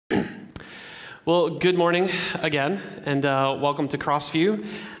Well, good morning again, and welcome to Crossview.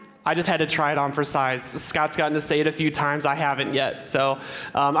 I just had to try it on for size. Scott's gotten to say it a few times. I haven't yet. So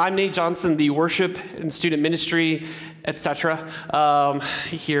I'm Nate Johnson, the worship and student ministry, etc.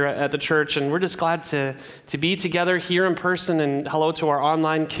 Here at the church, and we're just glad to be together here in person, and hello to our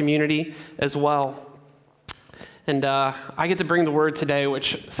online community as well. And I get to bring the word today,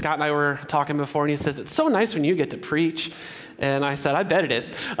 which Scott and I were talking before, and he says, it's so nice when you get to preach. And I said, I bet it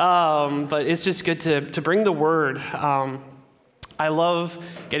is. But it's just good to bring the word. I love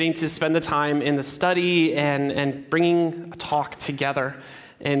getting to spend the time in the study and bringing a talk together.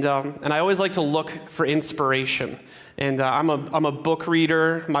 And I always like to look for inspiration. And I'm a book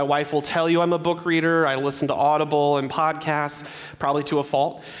reader. My wife will tell you I'm a book reader. I listen to Audible and podcasts, probably to a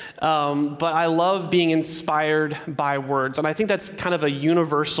fault. But I love being inspired by words. And I think that's kind of a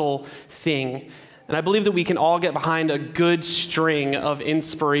universal thing. And I believe that we can all get behind a good string of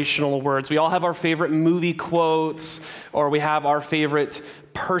inspirational words. We all have our favorite movie quotes, or we have our favorite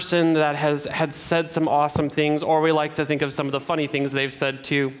person that had said some awesome things, or we like to think of some of the funny things they've said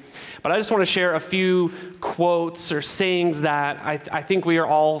too. But I just want to share a few quotes or sayings that I think we are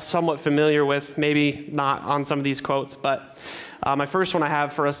all somewhat familiar with, maybe not on some of these quotes. But my first one I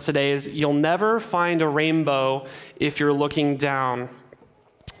have for us today is, you'll never find a rainbow if you're looking down.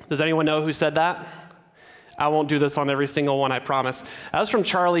 Does anyone know who said that? I won't do this on every single one, I promise. That was from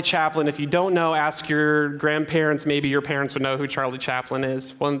Charlie Chaplin. If you don't know, ask your grandparents. Maybe your parents would know who Charlie Chaplin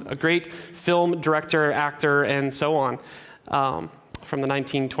is. A great film director, actor, and so on, from the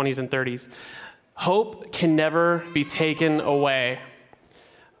 1920s and 30s. Hope can never be taken away.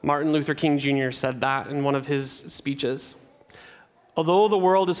 Martin Luther King Jr. said that in one of his speeches. Although the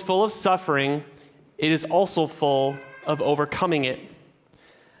world is full of suffering, it is also full of overcoming it.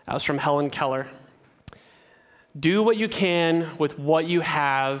 That was from Helen Keller. Do what you can with what you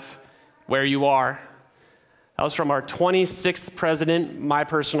have where you are. That was from our 26th president, my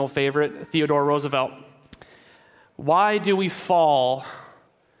personal favorite, Theodore Roosevelt. Why do we fall?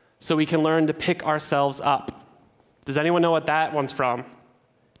 So we can learn to pick ourselves up. Does anyone know what that one's from?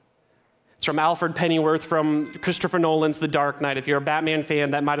 It's from Alfred Pennyworth from Christopher Nolan's The Dark Knight. If you're a Batman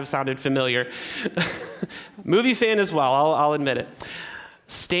fan, that might have sounded familiar. Movie fan as well, I'll admit it.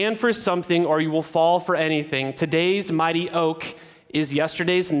 Stand for something or you will fall for anything. Today's mighty oak is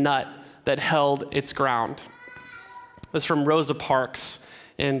yesterday's nut that held its ground. That's from Rosa Parks.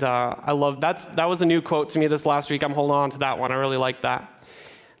 And I love that was a new quote to me this last week. I'm holding on to that one. I really like that.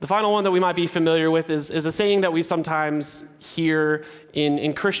 The final one that we might be familiar with is a saying that we sometimes hear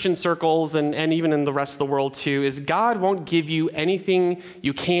in Christian circles and even in the rest of the world too, is God won't give you anything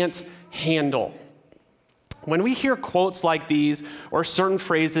you can't handle. When we hear quotes like these or certain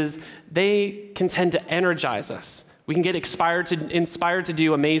phrases, they can tend to energize us. We can get inspired to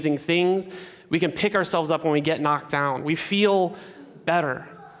do amazing things. We can pick ourselves up when we get knocked down. We feel better.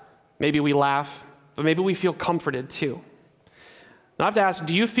 Maybe we laugh, but maybe we feel comforted too. Now I have to ask,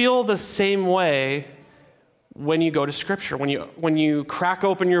 do you feel the same way when you go to Scripture? When you crack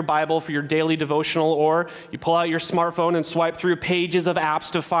open your Bible for your daily devotional, or you pull out your smartphone and swipe through pages of apps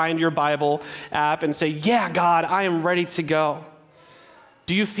to find your Bible app and say, yeah, God, I am ready to go.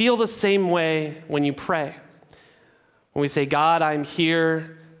 Do you feel the same way when you pray? When we say, God, I'm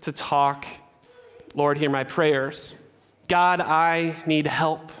here to talk. Lord, hear my prayers. God, I need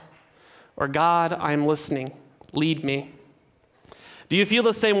help. Or God, I'm listening. Lead me. Do you feel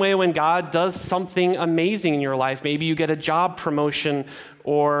the same way when God does something amazing in your life? Maybe you get a job promotion,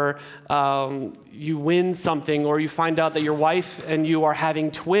 or you win something, or you find out that your wife and you are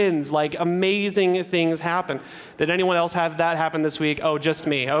having twins. Like, amazing things happen. Did anyone else have that happen this week? Oh, just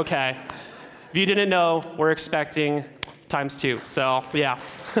me. Okay. If you didn't know, we're expecting ×2. So, yeah.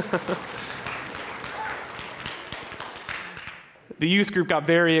 The youth group got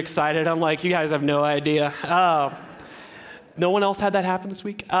very excited. I'm like, you guys have no idea. No one else had that happen this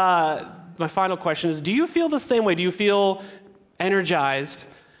week? My final question is, do you feel the same way? Do you feel energized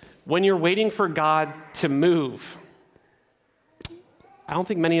when you're waiting for God to move? I don't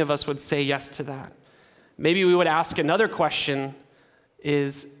think many of us would say yes to that. Maybe we would ask another question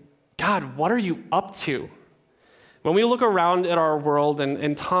is, God, what are you up to? When we look around at our world,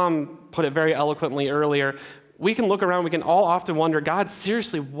 and Tom put it very eloquently earlier, we can look around, we can all often wonder, God,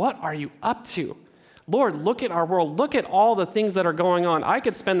 seriously, what are you up to? Lord, look at our world. Look at all the things that are going on. I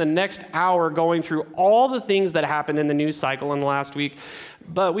could spend the next hour going through all the things that happened in the news cycle in the last week,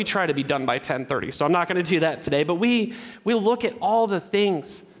 but we try to be done by 10:30, so I'm not going to do that today. But we look at all the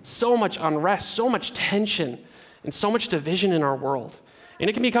things, so much unrest, so much tension, and so much division in our world. And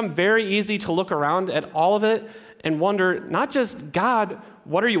it can become very easy to look around at all of it and wonder, not just, God,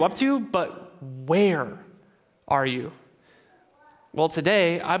 what are you up to, but where are you? Well,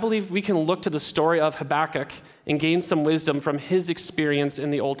 today, I believe we can look to the story of Habakkuk and gain some wisdom from his experience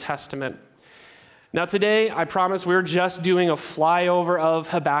in the Old Testament. Now, today, I promise we're just doing a flyover of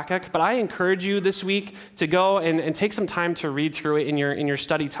Habakkuk, but I encourage you this week to go and take some time to read through it in your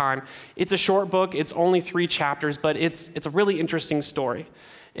study time. It's a short book. It's only 3 chapters, but it's a really interesting story.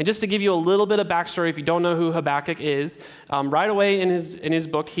 And just to give you a little bit of backstory, if you don't know who Habakkuk is, right away in his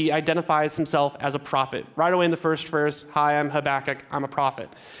book, he identifies himself as a prophet. Right away in the first verse, "Hi, I'm Habakkuk, I'm a prophet."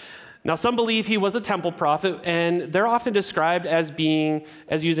 Now, some believe he was a temple prophet, and they're often described as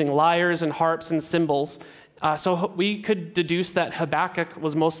using lyres and harps and cymbals. So we could deduce that Habakkuk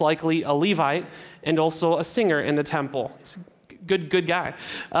was most likely a Levite and also a singer in the temple. He's a good guy.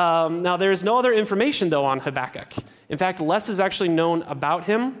 Now, there's no other information, though, on Habakkuk. In fact, less is actually known about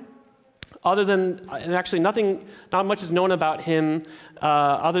him, not much is known about him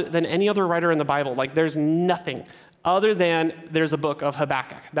other than any other writer in the Bible. Like, there's nothing other than there's a book of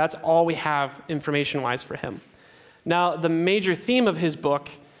Habakkuk. That's all we have information-wise for him. Now, the major theme of his book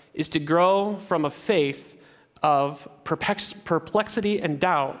is to grow from a faith of perplexity and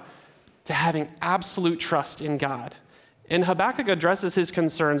doubt to having absolute trust in God. And Habakkuk addresses his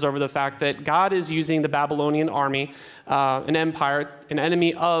concerns over the fact that God is using the Babylonian army, an empire, an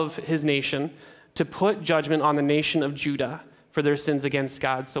enemy of his nation, to put judgment on the nation of Judah for their sins against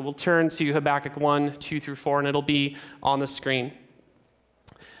God. So we'll turn to Habakkuk 1, 2 through 4, and it'll be on the screen.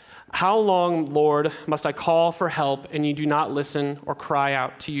 "How long, Lord, must I call for help, and you do not listen, or cry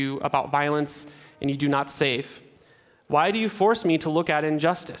out to you about violence, and you do not save? Why do you force me to look at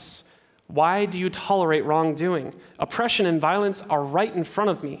injustice? Why do you tolerate wrongdoing? Oppression and violence are right in front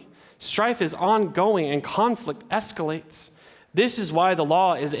of me. Strife is ongoing and conflict escalates. This is why the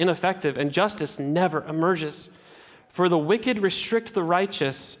law is ineffective and justice never emerges. For the wicked restrict the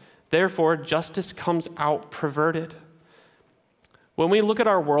righteous, therefore justice comes out perverted." When we look at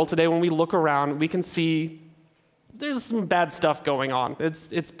our world today, when we look around, we can see there's some bad stuff going on.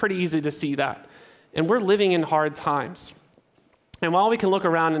 It's pretty easy to see that. And we're living in hard times. And while we can look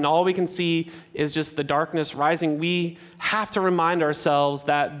around and all we can see is just the darkness rising, we have to remind ourselves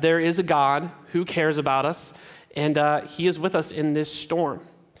that there is a God who cares about us, and he is with us in this storm.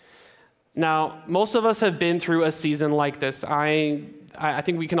 Now, most of us have been through a season like this. I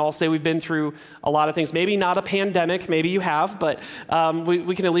think we can all say we've been through a lot of things. Maybe not a pandemic, maybe you have, but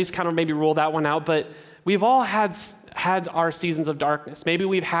we can at least kind of maybe rule that one out. But we've all had our seasons of darkness. Maybe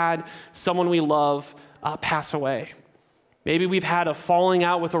we've had someone we love pass away. Maybe we've had a falling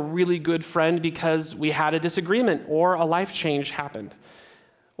out with a really good friend because we had a disagreement or a life change happened.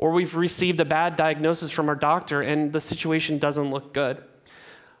 Or we've received a bad diagnosis from our doctor and the situation doesn't look good.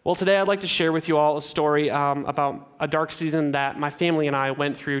 Well, today I'd like to share with you all a story about a dark season that my family and I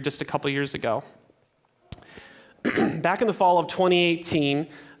went through just a couple years ago. Back in the fall of 2018,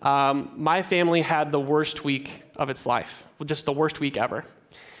 my family had the worst week of its life, just the worst week ever.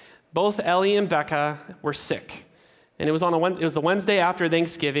 Both Ellie and Becca were sick. And it was the Wednesday after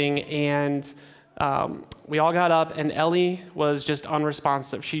Thanksgiving, and we all got up, and Ellie was just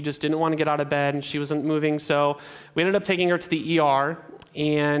unresponsive. She just didn't want to get out of bed, and she wasn't moving. So we ended up taking her to the ER,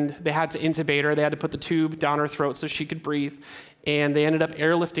 and they had to intubate her. They had to put the tube down her throat so she could breathe. And they ended up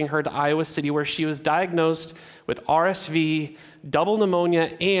airlifting her to Iowa City, where she was diagnosed with RSV, double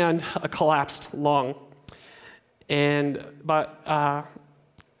pneumonia, and a collapsed lung. But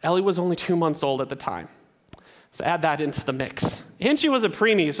Ellie was only 2 months old at the time. So add that into the mix. And she was a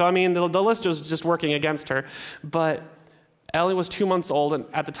preemie, so I mean, the list was just working against her. But Ellie was 2 months old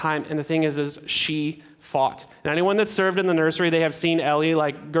at the time, and the thing is she fought. And anyone that's served in the nursery, they have seen Ellie,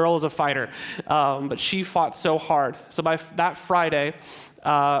 like, girl is a fighter. But she fought so hard. So by that Friday,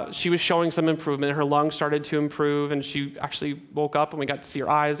 she was showing some improvement. Her lungs started to improve, and she actually woke up, and we got to see her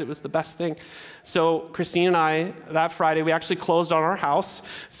eyes. It was the best thing. So Christine and I, that Friday, we actually closed on our house.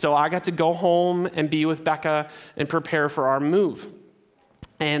 So I got to go home and be with Becca and prepare for our move.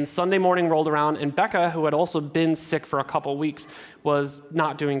 And Sunday morning rolled around, and Becca, who had also been sick for a couple weeks, was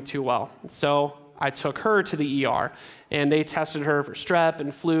not doing too well. So I took her to the ER, and they tested her for strep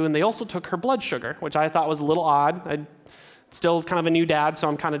and flu, and they also took her blood sugar, which I thought was a little odd. I'm still kind of a new dad, so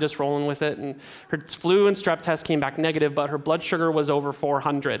I'm kind of just rolling with it. And her flu and strep test came back negative, but her blood sugar was over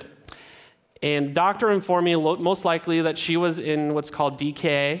 400. And the doctor informed me most likely that she was in what's called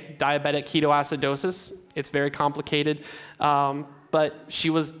DKA, diabetic ketoacidosis. It's very complicated, but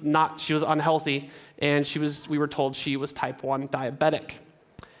she was unhealthy, and we were told she was type 1 diabetic.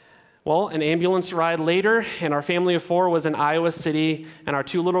 Well, an ambulance ride later, and our family of 4 was in Iowa City, and our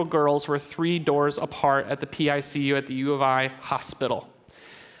 2 little girls were 3 doors apart at the PICU at the U of I hospital.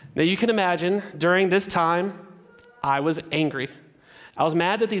 Now you can imagine, during this time, I was angry. I was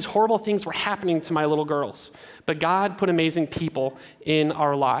mad that these horrible things were happening to my little girls. But God put amazing people in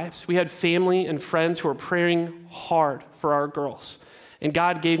our lives. We had family and friends who were praying hard for our girls. And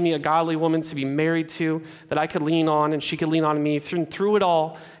God gave me a godly woman to be married to that I could lean on and she could lean on me. Through it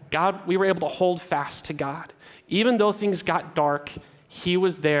all, we were able to hold fast to God. Even though things got dark, he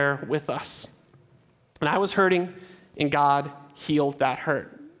was there with us. And I was hurting, and God healed that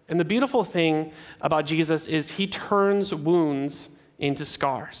hurt. And the beautiful thing about Jesus is he turns wounds into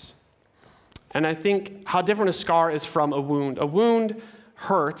scars. And I think how different a scar is from a wound. A wound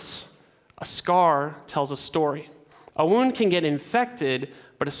hurts. A scar tells a story. A wound can get infected,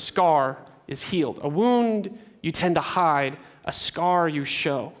 but a scar is healed. A wound you tend to hide. A scar you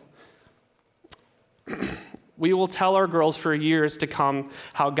show. We will tell our girls for years to come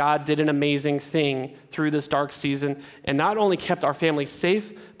how God did an amazing thing through this dark season and not only kept our family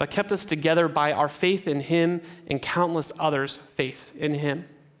safe, but kept us together by our faith in him and countless others' faith in him.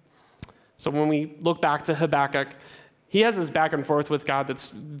 So when we look back to Habakkuk, he has this back and forth with God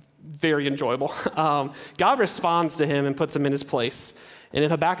that's very enjoyable. God responds to him and puts him in his place. And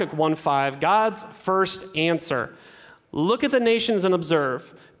in Habakkuk 1:5, God's first answer, look at the nations and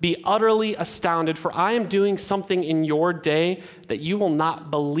observe. Be utterly astounded, for I am doing something in your day that you will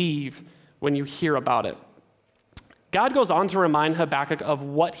not believe when you hear about it. God goes on to remind Habakkuk of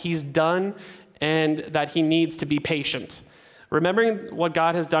what he's done and that he needs to be patient. Remembering what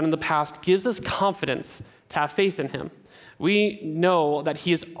God has done in the past gives us confidence to have faith in him. We know that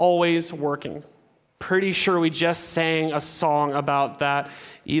he is always working. Pretty sure we just sang a song about that.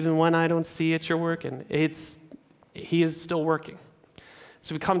 Even when I don't see it, you're working. He is still working.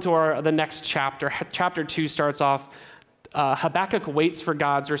 So we come to the next chapter. Chapter 2 starts off, Habakkuk waits for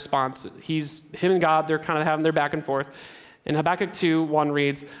God's response. Him and God, they're kind of having their back and forth. In Habakkuk 2:1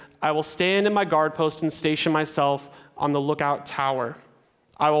 reads, I will stand in my guard post and station myself on the lookout tower.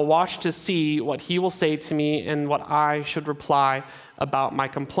 I will watch to see what he will say to me and what I should reply about my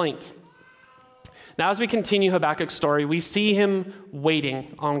complaint. Now, as we continue Habakkuk's story, we see him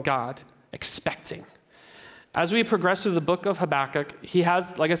waiting on God, expecting. As we progress through the book of Habakkuk, he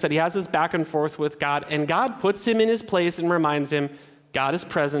has this back and forth with God, and God puts him in his place and reminds him, God is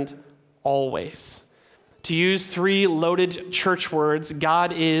present always. To use 3 loaded church words,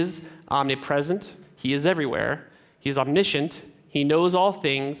 God is omnipresent, he is everywhere, he is omniscient, he knows all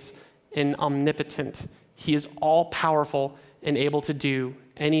things, and omnipotent. He is all-powerful and able to do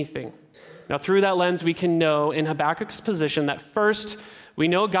anything. Now, through that lens, we can know in Habakkuk's position that first, we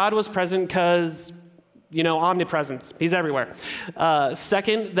know God was present because omnipresence. He's everywhere.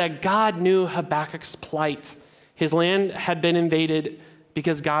 Second, that God knew Habakkuk's plight. His land had been invaded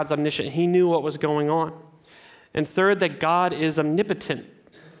because God's omniscient. He knew what was going on. And third, that God is omnipotent.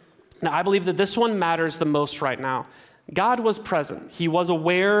 Now, I believe that this one matters the most right now. God was present. He was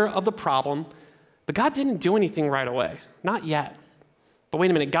aware of the problem, but God didn't do anything right away. Not yet. But wait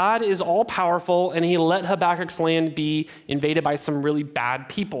a minute. God is all-powerful, and he let Habakkuk's land be invaded by some really bad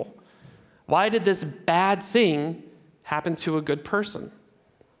people. Why did this bad thing happen to a good person?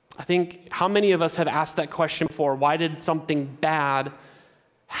 I think how many of us have asked that question before? Why did something bad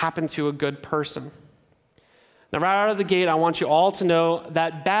happen to a good person? Now, right out of the gate, I want you all to know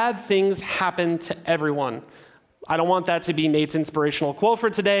that bad things happen to everyone. I don't want that to be Nate's inspirational quote for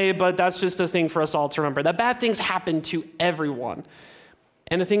today, but that's just a thing for us all to remember, that bad things happen to everyone.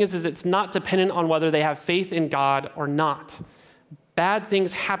 And the thing is it's not dependent on whether they have faith in God or not. Bad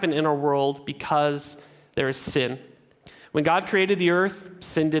things happen in our world because there is sin. When God created the earth,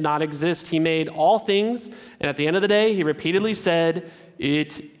 sin did not exist. He made all things, and at the end of the day, he repeatedly said,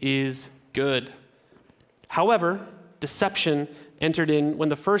 it is good. However, deception entered in when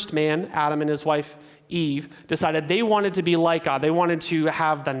the first man, Adam, and his wife, Eve, decided they wanted to be like God. They wanted to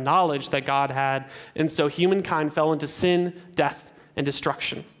have the knowledge that God had, and so humankind fell into sin, death, and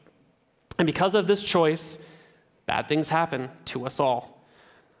destruction. And because of this choice, bad things happen to us all.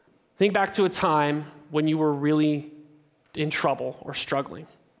 Think back to a time when you were really in trouble or struggling.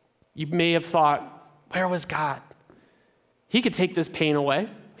 You may have thought, where was God? He could take this pain away.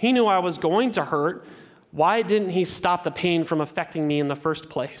 He knew I was going to hurt. Why didn't he stop the pain from affecting me in the first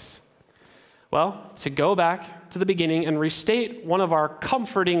place? Well, to go back to the beginning and restate one of our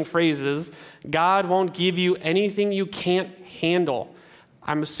comforting phrases, God won't give you anything you can't handle.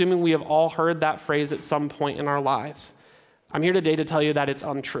 I'm assuming we have all heard that phrase at some point in our lives. I'm here today to tell you that it's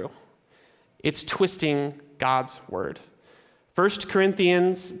untrue. It's twisting God's word. 1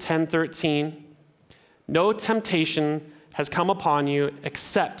 Corinthians 10:13, no temptation has come upon you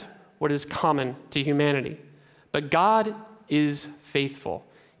except what is common to humanity. But God is faithful.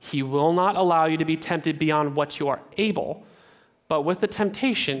 He will not allow you to be tempted beyond what you are able, but with the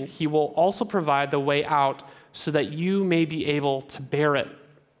temptation, he will also provide the way out so that you may be able to bear it.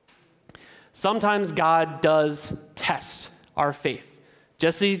 Sometimes God does test our faith,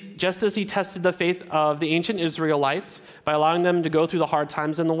 just as he tested the faith of the ancient Israelites by allowing them to go through the hard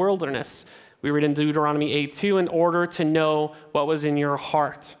times in the wilderness. We read in Deuteronomy 8:2, in order to know what was in your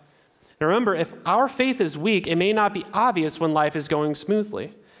heart. Now remember, if our faith is weak, it may not be obvious when life is going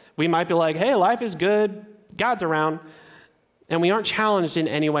smoothly. We might be like, hey, life is good, God's around, and we aren't challenged in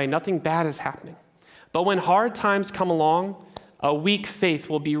any way. Nothing bad is happening. But when hard times come along, a weak faith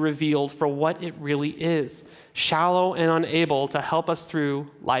will be revealed for what it really is, shallow and unable to help us through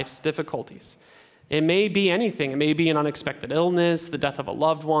life's difficulties. It may be anything. It may be an unexpected illness, the death of a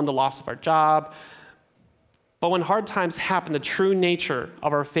loved one, the loss of our job. But when hard times happen, the true nature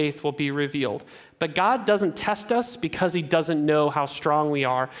of our faith will be revealed. But God doesn't test us because he doesn't know how strong we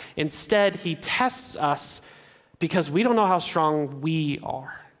are. Instead, he tests us because we don't know how strong we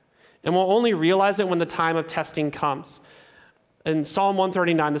are. And we'll only realize it when the time of testing comes. In Psalm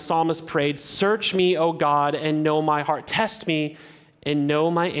 139, the psalmist prayed, "Search me, O God, and know my heart. Test me and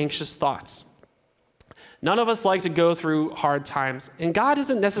know my anxious thoughts." None of us like to go through hard times, and God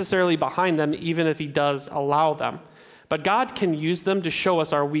isn't necessarily behind them, even if he does allow them. But God can use them to show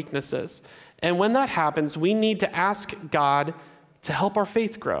us our weaknesses. And when that happens, we need to ask God to help our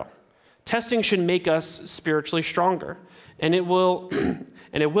faith grow. Testing should make us spiritually stronger, and it will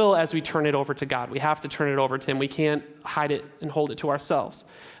as we turn it over to God. We have to turn it over to him. We can't hide it and hold it to ourselves.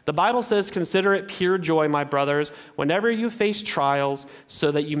 The Bible says, "Consider it pure joy, my brothers, whenever you face trials,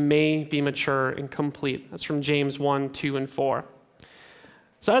 so that you may be mature and complete." That's from James 1, 2, and 4.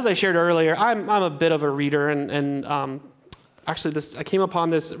 So as I shared earlier, I'm a bit of a reader, and actually I came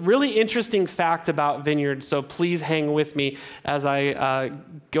upon this really interesting fact about vineyards, so please hang with me as I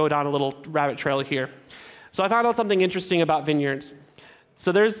go down a little rabbit trail here. So I found out something interesting about vineyards.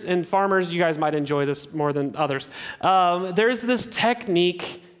 So and farmers, you guys might enjoy this more than others. There's this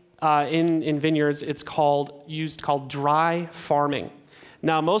technique in vineyards, it's called dry farming.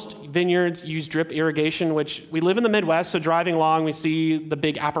 Now, most vineyards use drip irrigation, which we live in the Midwest, so driving along, we see the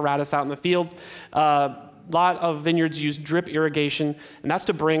big apparatus out in the fields. A lot of vineyards use drip irrigation, and that's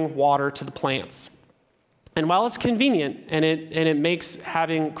to bring water to the plants. And while it's convenient and it makes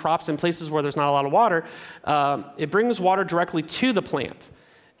having crops in places where there's not a lot of water, it brings water directly to the plant.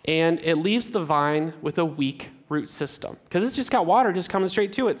 And it leaves the vine with a weak root system because it's just got water just coming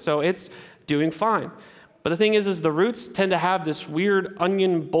straight to it. So it's doing fine. But the thing is the roots tend to have this weird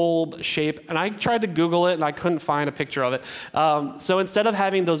onion bulb shape. And I tried to Google it and I couldn't find a picture of it. So instead of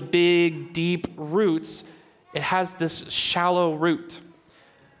having those big, deep roots, it has this shallow root.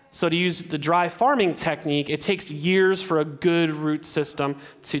 So to use the dry farming technique, it takes years for a good root system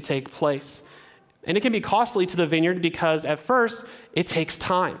to take place. And it can be costly to the vineyard because at first, it takes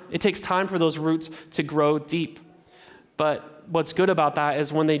time. It takes time for those roots to grow deep. But what's good about that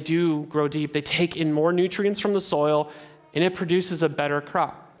is when they do grow deep, they take in more nutrients from the soil, and it produces a better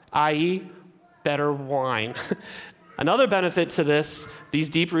crop, i.e., better wine. Another benefit to these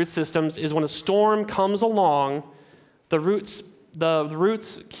deep root systems, is when a storm comes along, the roots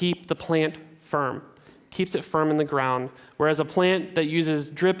keep the plant firm, keeps it firm in the ground, whereas a plant that uses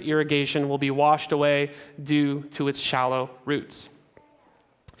drip irrigation will be washed away due to its shallow roots.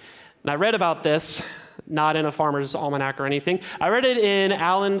 And I read about this, not in a farmer's almanac or anything. I read it in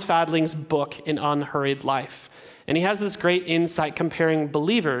Alan Fadling's book, An Unhurried Life. And he has this great insight comparing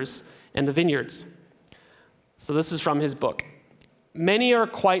believers and the vineyards. So this is from his book. Many are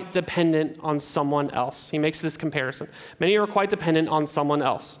quite dependent on someone else. He makes this comparison. Many are quite dependent on someone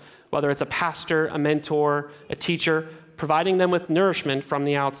else, whether it's a pastor, a mentor, a teacher, providing them with nourishment from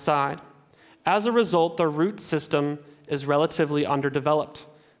the outside. As a result, the root system is relatively underdeveloped.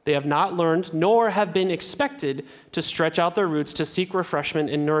 They have not learned, nor have been expected, to stretch out their roots to seek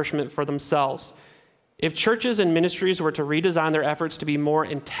refreshment and nourishment for themselves. If churches and ministries were to redesign their efforts to be more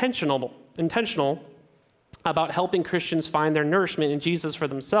intentional about helping Christians find their nourishment in Jesus for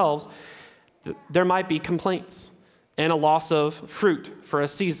themselves, there might be complaints and a loss of fruit for a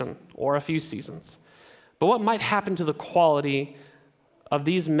season or a few seasons. But what might happen to the quality of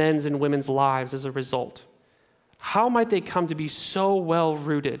these men's and women's lives as a result? How might they come to be so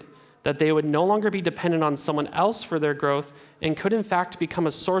well-rooted that they would no longer be dependent on someone else for their growth and could in fact become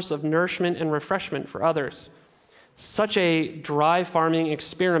a source of nourishment and refreshment for others? Such a dry farming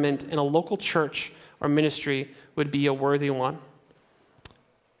experiment in a local church or ministry would be a worthy one.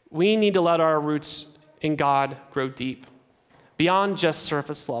 We need to let our roots in God grow deep, beyond just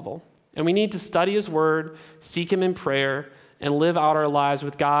surface level. And we need to study his word, seek him in prayer, and live out our lives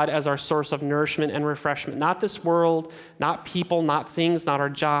with God as our source of nourishment and refreshment. Not this world, not people, not things, not our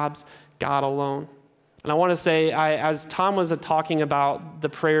jobs, God alone. And I want to say, as Tom was talking about the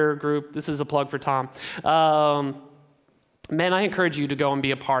prayer group, this is a plug for Tom. Men, I encourage you to go and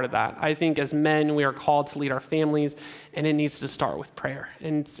be a part of that. I think as men, we are called to lead our families, and it needs to start with prayer.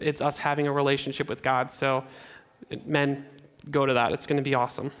 And it's us having a relationship with God. So men, go to that. It's going to be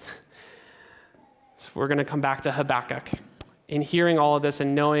awesome. So we're going to come back to Habakkuk. In hearing all of this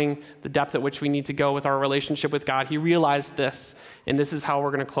and knowing the depth at which we need to go with our relationship with God, he realized this, and this is how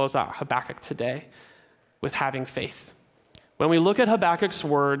we're going to close out Habakkuk today, with having faith. When we look at Habakkuk's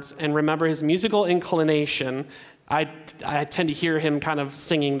words and remember his musical inclination, I tend to hear him kind of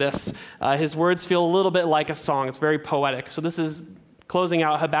singing this. His words feel a little bit like a song. It's very poetic. So this is closing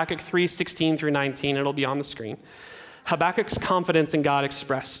out Habakkuk 3:16 through 19. It'll be on the screen. Habakkuk's confidence in God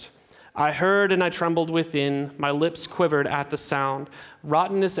expressed. I heard and I trembled within. My lips quivered at the sound.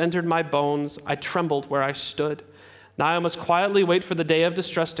 Rottenness entered my bones. I trembled where I stood. Now I must quietly wait for the day of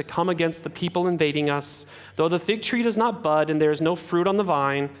distress to come against the people invading us. Though the fig tree does not bud and there is no fruit on the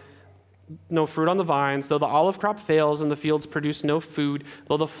vines, though the olive crop fails and the fields produce no food,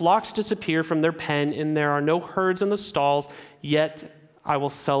 though the flocks disappear from their pen and there are no herds in the stalls, yet I will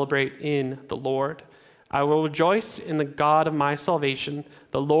celebrate in the Lord. I will rejoice in the God of my salvation.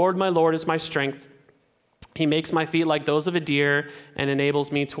 The Lord, my Lord, is my strength. He makes my feet like those of a deer and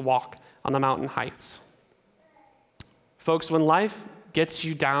enables me to walk on the mountain heights. Folks, when life gets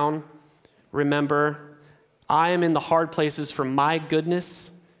you down, remember, I am in the hard places for my goodness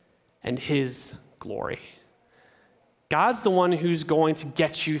and his glory. God's the one who's going to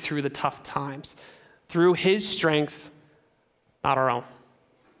get you through the tough times, through his strength, not our own.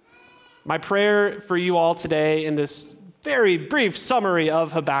 My prayer for you all today in this very brief summary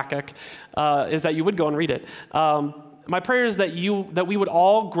of Habakkuk is that you would go and read it. My prayer is that we would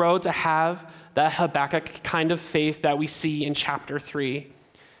all grow to have that Habakkuk kind of faith that we see in chapter 3.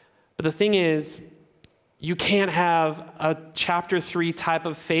 But the thing is, you can't have a chapter 3 type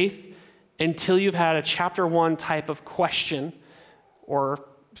of faith until you've had a chapter 1 type of question or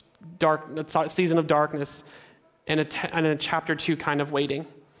season of darkness and a chapter 2 kind of waiting.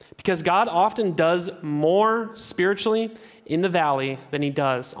 Because God often does more spiritually in the valley than he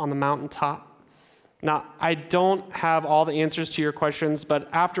does on the mountaintop. Now, I don't have all the answers to your questions, but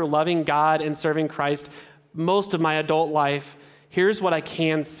after loving God and serving Christ most of my adult life, here's what I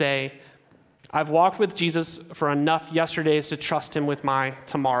can say. I've walked with Jesus for enough yesterdays to trust him with my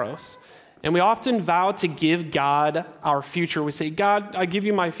tomorrows. And we often vow to give God our future. We say, God, I give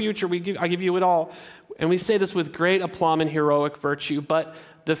you my future. I give you it all. And we say this with great aplomb and heroic virtue, but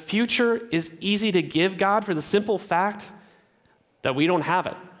the future is easy to give God for the simple fact that we don't have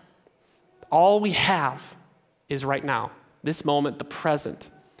it. All we have is right now, this moment, the present,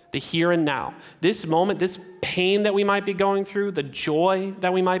 the here and now. This moment, this pain that we might be going through, the joy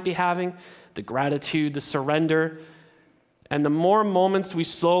that we might be having, the gratitude, the surrender. And the more moments we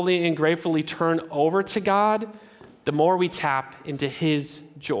slowly and gratefully turn over to God, the more we tap into his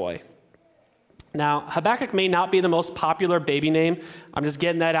joy. Now, Habakkuk may not be the most popular baby name. I'm just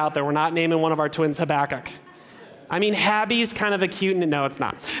getting that out there. We're not naming one of our twins Habakkuk. I mean, Habby's kind of a cute, no, it's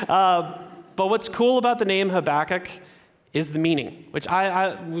not. But what's cool about the name Habakkuk is the meaning, which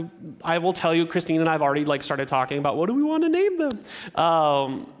I will tell you, Christine and I have already started talking about what do we want to name them?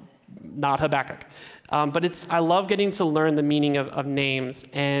 Not Habakkuk. But I love getting to learn the meaning of names.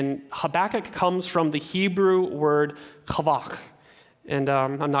 And Habakkuk comes from the Hebrew word chavach. And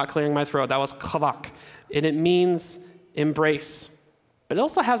I'm not clearing my throat. That was chavach. And it means embrace. But it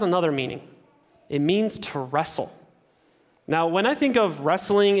also has another meaning. It means to wrestle. Now, when I think of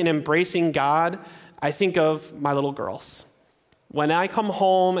wrestling and embracing God, I think of my little girls. When I come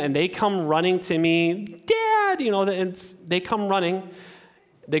home and they come running to me, Dad, they come running.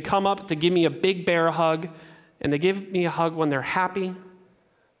 They come up to give me a big bear hug, and they give me a hug when they're happy,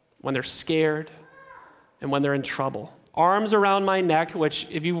 when they're scared, and when they're in trouble. Arms around my neck, which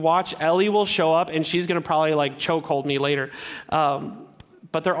if you watch, Ellie will show up, and she's going to probably chokehold me later.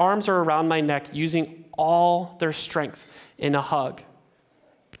 But their arms are around my neck using all their strength in a hug.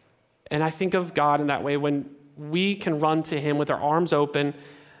 And I think of God in that way when we can run to him with our arms open,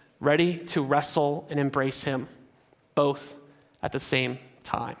 ready to wrestle and embrace him, both at the same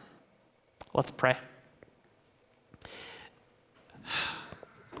time. Let's pray.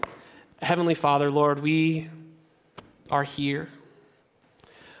 Heavenly Father, Lord, we are here.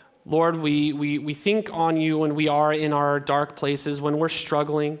 Lord, we think on you when we are in our dark places, when we're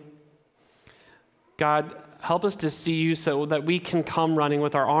struggling. God, help us to see you so that we can come running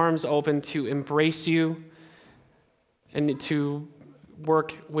with our arms open to embrace you and to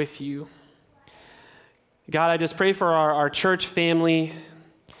work with you. God, I just pray for our church family.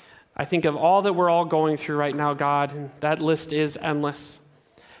 I think of all that we're all going through right now, God, and that list is endless.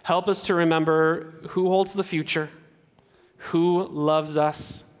 Help us to remember who holds the future, who loves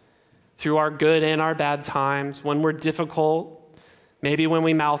us through our good and our bad times, when we're difficult, maybe when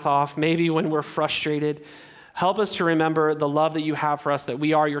we mouth off, maybe when we're frustrated. Help us to remember the love that you have for us, that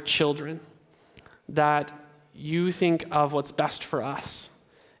we are your children, that you think of what's best for us.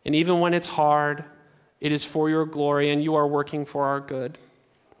 And even when it's hard, it is for your glory, and you are working for our good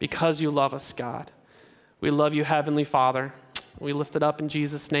because you love us, God. We love you, Heavenly Father. We lift it up in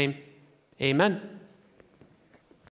Jesus' name. Amen.